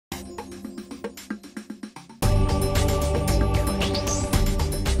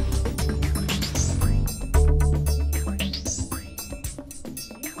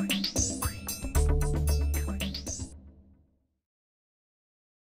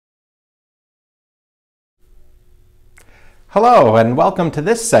Hello and welcome to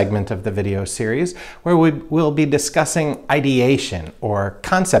this segment of the video series where we will be discussing ideation or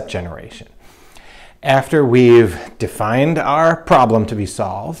concept generation. After we've defined our problem to be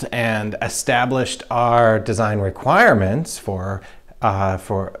solved and established our design requirements for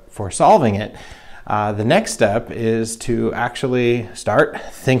solving it, the next step is to actually start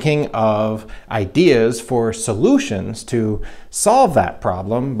thinking of ideas for solutions to solve that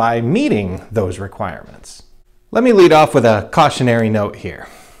problem by meeting those requirements. Let me lead off with a cautionary note here.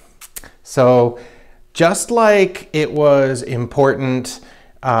 So just like it was important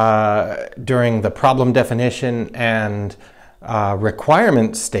during the problem definition and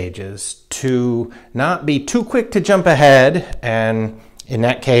requirement stages to not be too quick to jump ahead, and in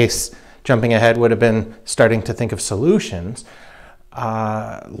that case, jumping ahead would have been starting to think of solutions.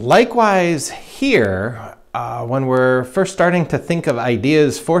 Likewise here, when we're first starting to think of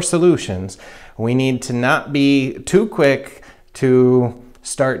ideas for solutions, we need to not be too quick to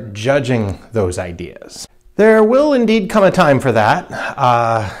start judging those ideas. There will indeed come a time for that,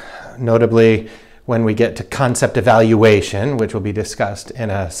 notably when we get to concept evaluation, which will be discussed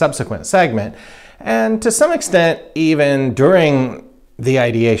in a subsequent segment, and to some extent even during the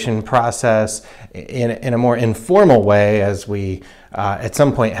ideation process in a more informal way, as we at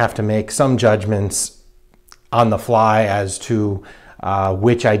some point have to make some judgments on the fly as to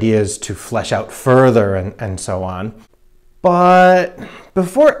which ideas to flesh out further and so on. But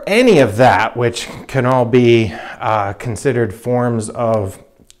before any of that, which can all be considered forms of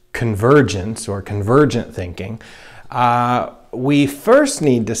convergence or convergent thinking, we first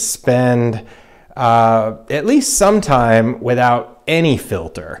need to spend at least some time without any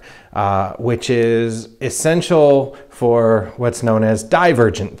filter, which is essential for what's known as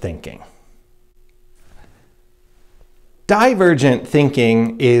divergent thinking. Divergent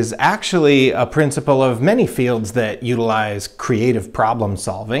thinking is actually a principle of many fields that utilize creative problem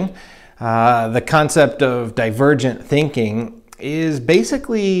solving. The concept of divergent thinking is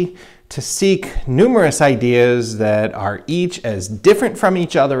basically to seek numerous ideas that are each as different from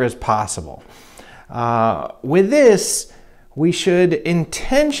each other as possible. With this, we should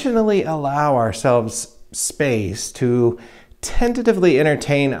intentionally allow ourselves space to tentatively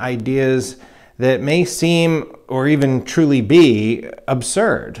entertain ideas that may seem or even truly be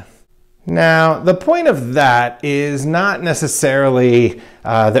absurd. Now, the point of that is not necessarily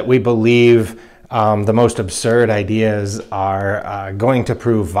that we believe the most absurd ideas are going to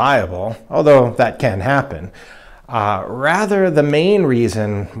prove viable, although that can happen. Rather, the main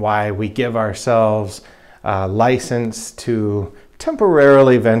reason why we give ourselves license to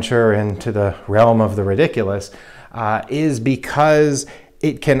temporarily venture into the realm of the ridiculous is because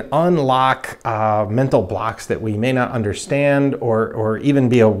it can unlock mental blocks that we may not understand or even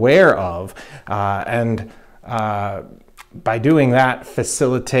be aware of, and by doing that,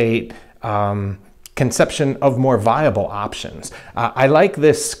 facilitate conception of more viable options. I like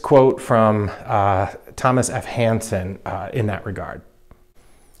this quote from Thomas F. Hansen in that regard.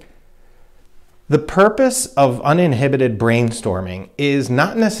 The purpose of uninhibited brainstorming is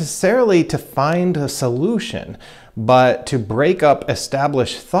not necessarily to find a solution, but to break up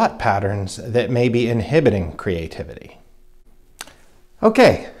established thought patterns that may be inhibiting creativity.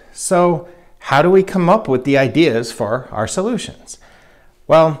 Okay, so how do we come up with the ideas for our solutions?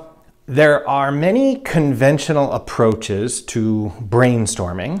 Well, there are many conventional approaches to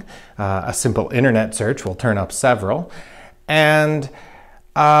brainstorming. A simple internet search will turn up several, and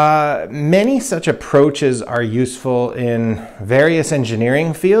many such approaches are useful in various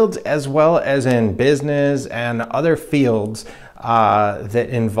engineering fields as well as in business and other fields that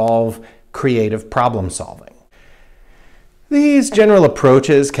involve creative problem solving. These general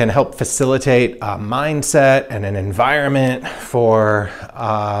approaches can help facilitate a mindset and an environment for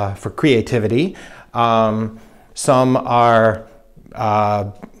creativity. Some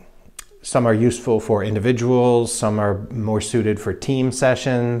are useful for individuals, some are more suited for team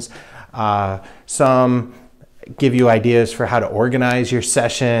sessions, some give you ideas for how to organize your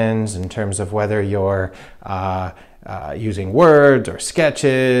sessions in terms of whether you're using words or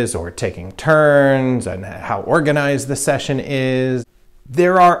sketches or taking turns and how organized the session is.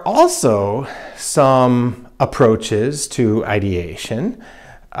 There are also some approaches to ideation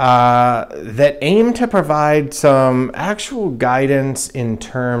that aim to provide some actual guidance in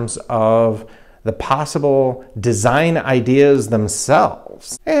terms of the possible design ideas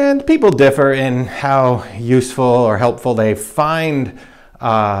themselves. And people differ in how useful or helpful they find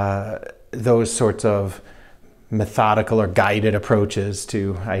those sorts of methodical or guided approaches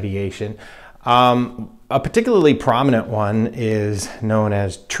to ideation. A particularly prominent one is known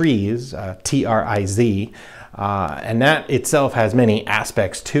as TRIZ, T-R-I-Z, and that itself has many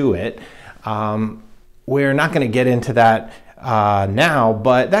aspects to it. We're not going to get into that now,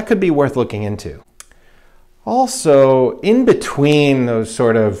 but that could be worth looking into. Also, in between those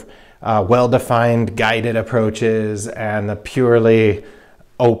sort of well-defined guided approaches and the purely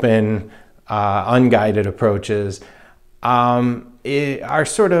open, unguided approaches, are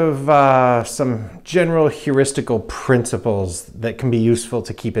sort of some general heuristical principles that can be useful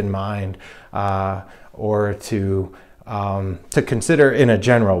to keep in mind or to consider in a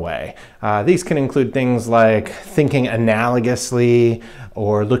general way. These can include things like thinking analogously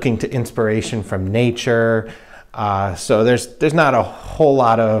or looking to inspiration from nature. So there's not a whole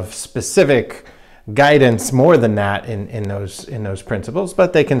lot of specific guidance more than that in those principles,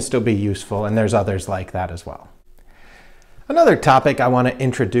 but they can still be useful, and there's others like that as well. Another topic I want to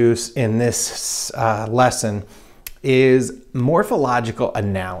introduce in this lesson is morphological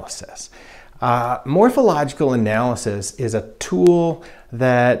analysis. Morphological analysis is a tool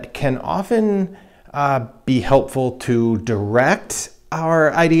that can often be helpful to direct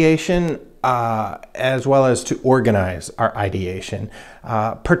our ideation as well as to organize our ideation,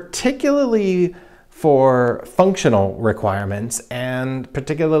 particularly for functional requirements and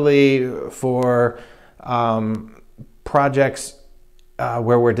particularly for projects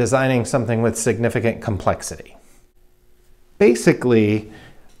where we're designing something with significant complexity. Basically,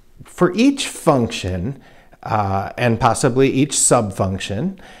 for each function and possibly each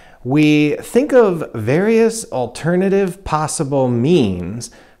subfunction, we think of various alternative possible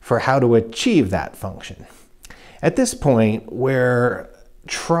means for how to achieve that function. At this point, we're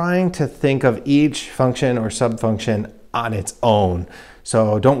trying to think of each function or subfunction on its own.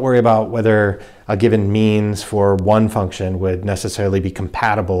 So don't worry about whether a given means for one function would necessarily be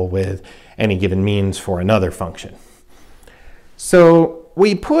compatible with any given means for another function. So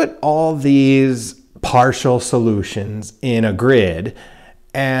we put all these partial solutions in a grid,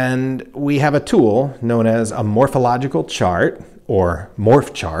 and we have a tool known as a morphological chart, or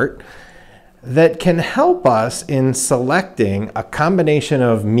morph chart, that can help us in selecting a combination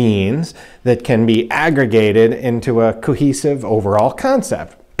of means that can be aggregated into a cohesive overall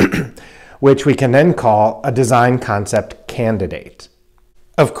concept, which we can then call a design concept candidate.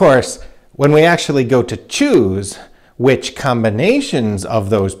 Of course, when we actually go to choose which combinations of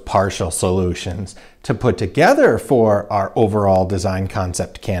those partial solutions to put together for our overall design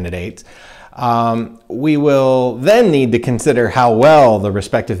concept candidates, we will then need to consider how well the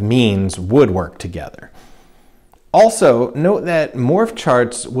respective means would work together. Also, note that morph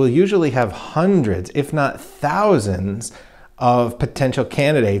charts will usually have hundreds, if not thousands, of potential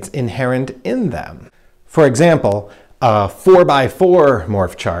candidates inherent in them. For example, a 4x4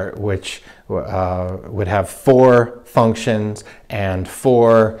 morph chart, which would have 4 functions and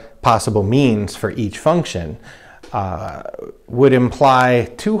 4 possible means for each function, would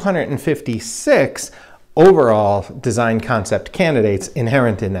imply 256 overall design concept candidates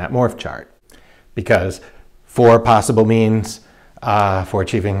inherent in that morph chart, because 4 possible means for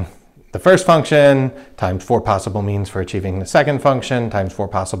achieving the first function times 4 possible means for achieving the second function times 4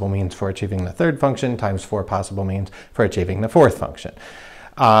 possible means for achieving the third function times 4 possible means for achieving the fourth function.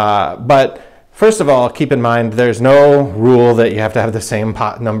 But first of all, keep in mind there's no rule that you have to have the same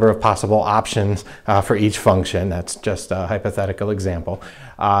number of possible options for each function. That's just a hypothetical example.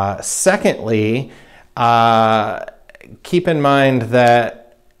 Secondly, keep in mind that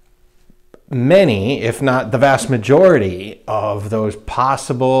many, if not the vast majority, of those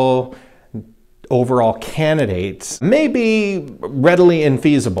possible overall candidates may be readily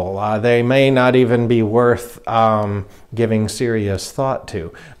infeasible. They may not even be worth giving serious thought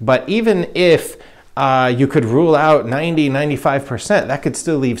to. But even if you could rule out 90–95%, that could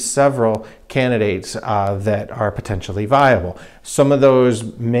still leave several candidates that are potentially viable. Some of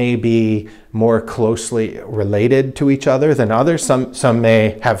those may be more closely related to each other than others. Some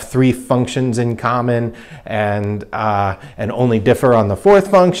may have 3 functions in common and only differ on the 4th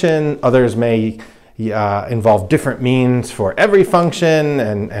function. Others may involve different means for every function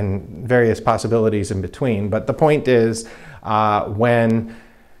and various possibilities in between. But the point is, when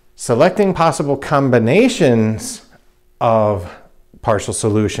selecting possible combinations of partial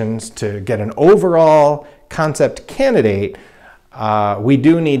solutions to get an overall concept candidate, we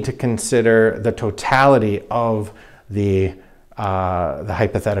do need to consider the totality of the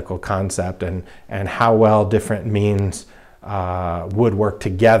hypothetical concept and how well different means would work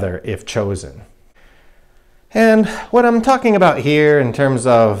together if chosen. And what I'm talking about here in terms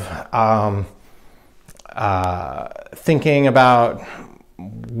of thinking about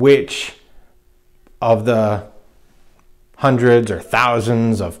which of the hundreds or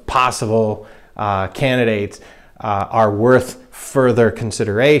thousands of possible candidates are worth further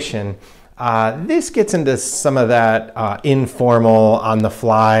consideration. This gets into some of that informal,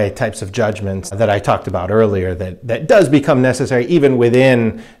 on-the-fly types of judgments that I talked about earlier that does become necessary even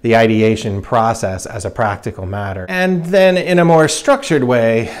within the ideation process as a practical matter. And then in a more structured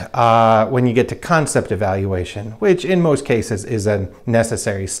way, when you get to concept evaluation, which in most cases is a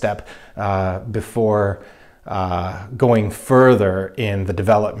necessary step before going further in the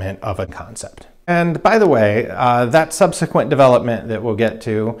development of a concept. And by the way, that subsequent development that we'll get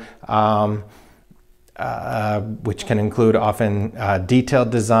to, which can include often detailed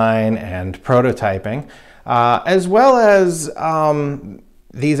design and prototyping, as well as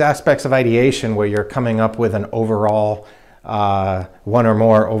these aspects of ideation where you're coming up with an overall, one or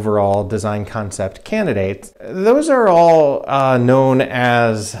more overall design concept candidates. Those are all known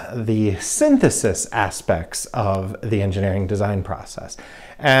as the synthesis aspects of the engineering design process.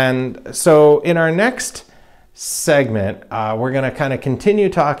 And so in our next segment, we're going to kind of continue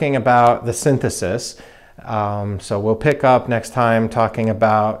talking about the synthesis. So we'll pick up next time talking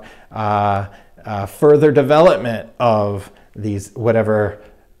about further development of these, whatever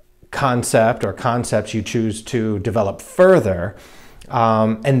concept or concepts you choose to develop further.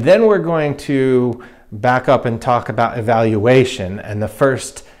 And then we're going to back up and talk about evaluation. And the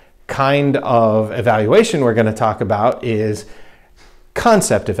first kind of evaluation we're going to talk about is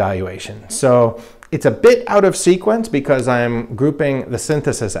concept evaluation. So it's a bit out of sequence because I'm grouping the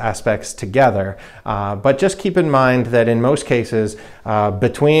synthesis aspects together, but just keep in mind that in most cases,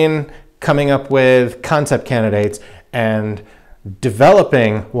 between coming up with concept candidates and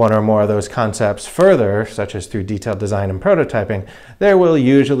developing one or more of those concepts further, such as through detailed design and prototyping, there will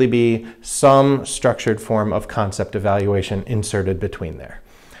usually be some structured form of concept evaluation inserted between there.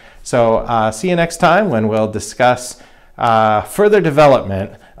 So see you next time when we'll discuss further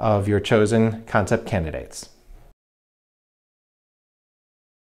development of your chosen concept candidates.